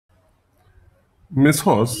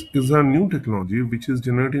Mesos is a new technology which is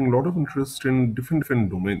generating a lot of interest in different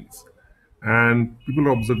domains. And people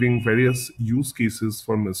are observing various use cases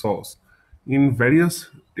for Mesos in various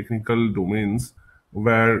technical domains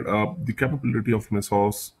where the capability of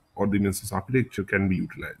Mesos or the Mesos architecture can be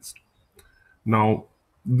utilized. Now,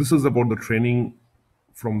 this is about the training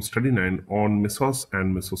from Study 9 on Mesos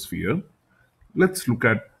and Mesosphere. Let's look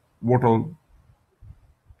at what all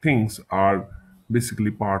things are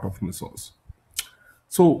basically part of Mesos.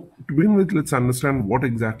 So, to begin with, let's understand what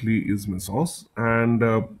exactly is Mesos, and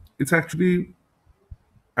it's actually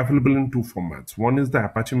available in two formats. One is the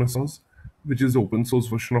Apache Mesos, which is the open source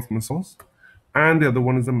version of Mesos, and the other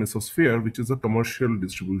one is the Mesosphere, which is a commercial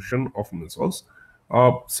distribution of Mesos,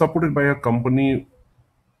 supported by a company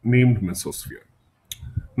named Mesosphere.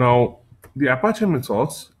 Now, the Apache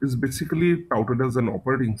Mesos is basically touted as an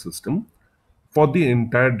operating system for the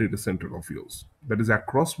entire data center of yours, that is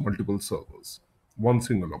across multiple servers, one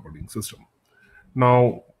single operating system.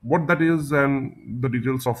 Now, what that is and the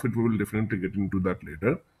details of it, we will definitely get into that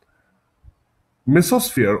later.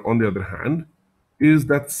 Mesosphere, on the other hand, is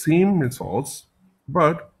that same Mesos,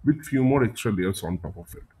 but with few more extra layers on top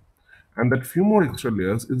of it. And that few more extra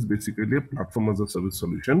layers is basically a platform as a service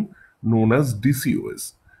solution known as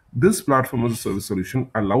DCOS. This platform as a service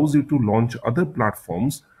solution allows you to launch other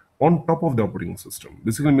platforms on top of the operating system.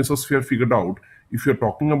 Basically, Mesosphere figured out if you're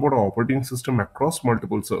talking about an operating system across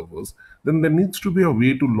multiple servers, then there needs to be a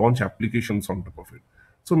way to launch applications on top of it.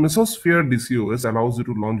 So Mesosphere DCOS allows you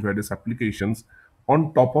to launch various applications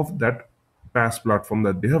on top of that PaaS platform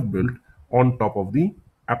that they have built on top of the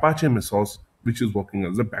Apache Mesos, which is working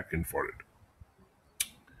as a backend for it.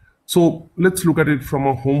 So let's look at it from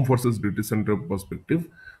a home versus data center perspective.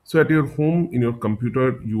 So at your home, in your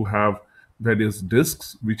computer, you have various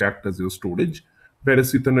disks which act as your storage,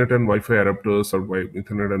 various Ethernet and Wi-Fi adapters or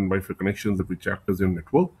Ethernet and Wi-Fi connections which act as your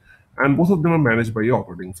network, and both of them are managed by your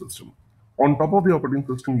operating system. On top of the operating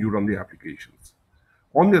system, you run the applications.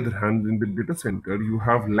 On the other hand, in the data center, you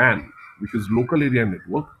have LAN, which is local area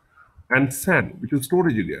network, and SAN, which is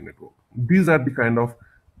storage area network. These are the kind of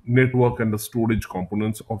network and the storage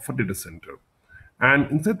components of a data center. And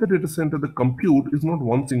inside the data center, the compute is not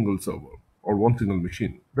one single server or one single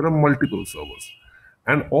machine. There are multiple servers.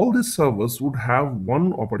 And all these servers would have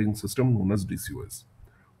one operating system known as DCOS.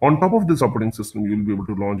 On top of this operating system, you will be able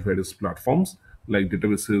to launch various platforms like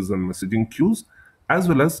databases and messaging queues, as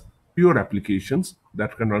well as pure applications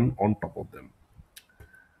that can run on top of them.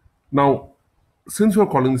 Now, since we're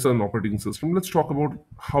calling this an operating system, let's talk about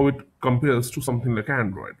how it compares to something like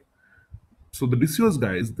Android. So the DCOS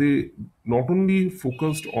guys, they not only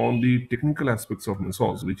focused on the technical aspects of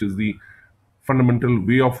Mesos, which is the fundamental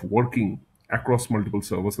way of working across multiple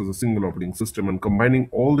servers as a single operating system and combining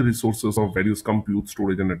all the resources of various compute,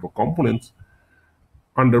 storage, and network components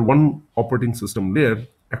under one operating system layer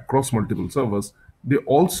across multiple servers. They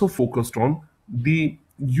also focused on the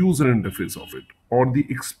user interface of it or the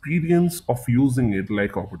experience of using it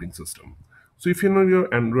like operating system. So if you know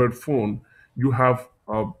your Android phone, you have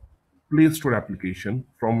a Play Store application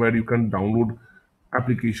from where you can download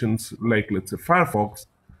applications like, let's say, Firefox,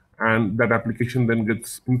 and that application then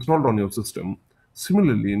gets installed on your system.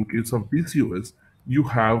 Similarly, in case of DCOS, you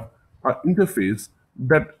have an interface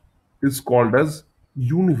that is called as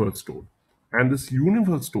Universe Store. And this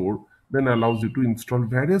Universe Store then allows you to install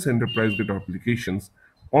various enterprise data applications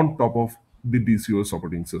on top of the DCOS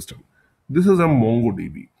operating system. This is a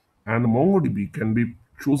MongoDB, and MongoDB can be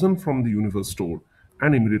chosen from the Universe Store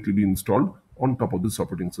and immediately be installed on top of this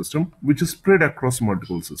operating system, which is spread across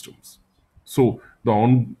multiple systems. So the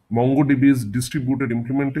MongoDB's distributed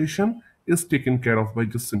implementation is taken care of by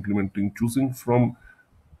just implementing, choosing from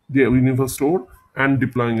the Universe Store and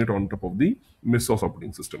deploying it on top of the Mesos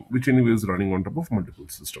operating system, which anyway is running on top of multiple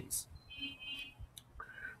systems.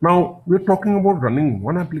 Now, we're talking about running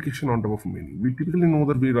one application on top of many. We typically know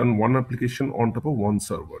that we run one application on top of one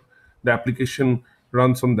server. The application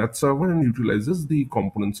runs on that server and utilizes the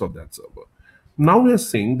components of that server. Now we are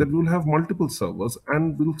saying that we'll have multiple servers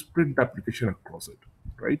and we'll spread the application across it,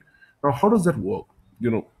 right? Now, how does that work?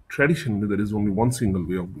 Traditionally, there is only one single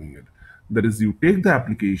way of doing it. That is, you take the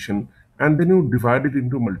application and then you divide it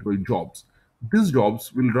into multiple jobs. These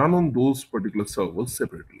jobs will run on those particular servers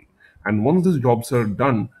separately. And once these jobs are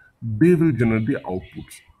done, they will generate the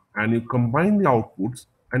outputs. And you combine the outputs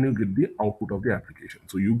and you get the output of the application.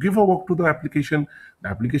 So you give a work to the application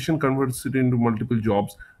converts it into multiple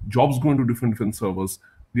jobs go into different servers,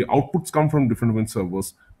 the outputs come from different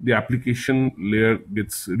servers, the application layer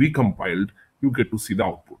gets recompiled, you get to see the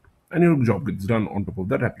output, and your job gets done on top of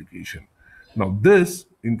that application. Now, this,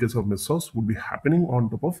 in case of Mesos, would be happening on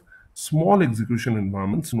top of small execution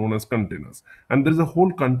environments known as containers. And there is a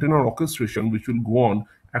whole container orchestration which will go on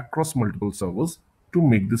across multiple servers to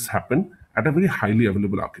make this happen at a very highly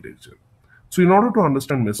available architecture. So, in order to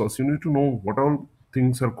understand Mesos, you need to know what all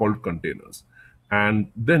things are called containers.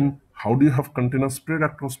 And then, how do you have containers spread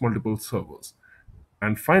across multiple servers?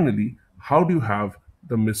 And finally, how do you have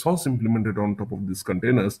the Mesos implemented on top of these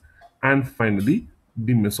containers? And finally,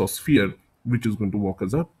 the Mesosphere, which is going to work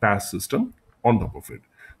as a PaaS system on top of it.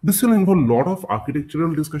 This will involve a lot of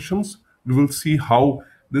architectural discussions. We will see how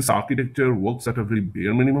this architecture works at a very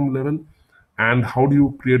bare minimum level, and how do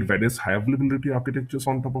you create various high availability architectures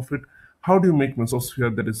on top of it. How do you make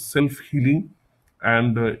Mesosphere that is self-healing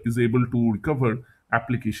and is able to recover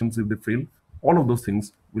applications if they fail? All of those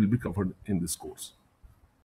things will be covered in this course.